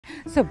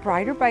So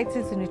Brighter Bites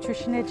is a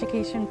nutrition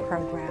education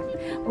program.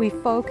 We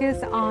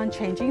focus on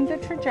changing the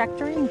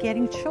trajectory and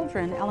getting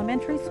children,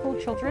 elementary school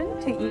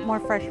children, to eat more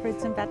fresh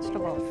fruits and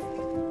vegetables.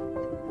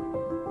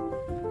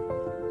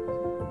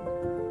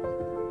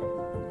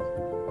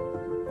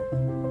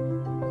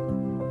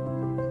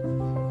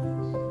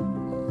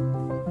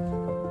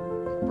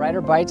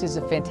 Brighter Bites is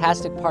a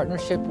fantastic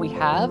partnership we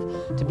have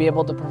to be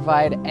able to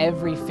provide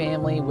every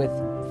family with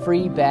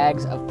free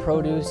bags of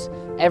produce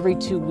every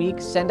 2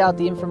 weeks. Send out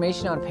the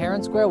information on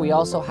Parent Square. We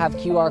also have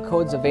QR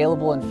codes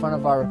available in front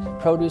of our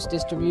produce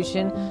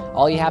distribution.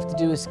 All you have to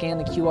do is scan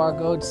the QR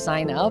code,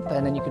 sign up,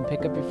 and then you can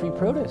pick up your free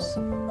produce.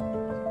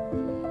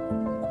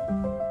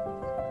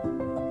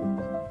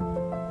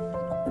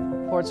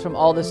 Reports from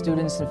all the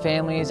students and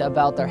families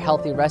about their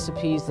healthy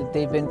recipes that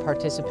they've been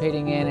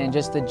participating in, and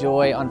just the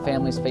joy on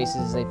families' faces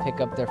as they pick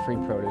up their free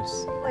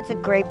produce. It's a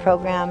great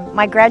program.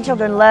 My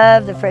grandchildren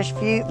love the fresh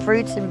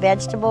fruits and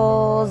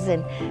vegetables,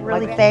 and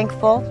really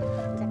thankful.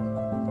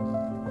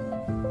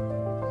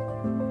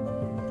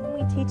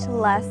 We teach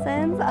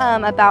lessons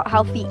about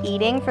healthy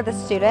eating for the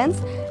students,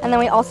 and then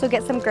we also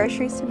get some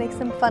groceries to make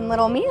some fun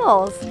little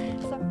meals.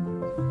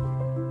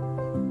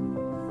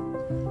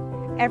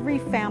 Every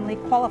family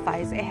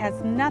qualifies. It has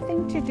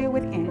nothing to do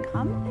with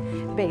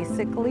income.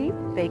 Basically,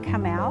 they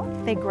come out,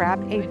 they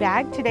grab a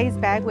bag. Today's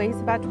bag weighs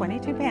about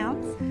 22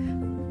 pounds.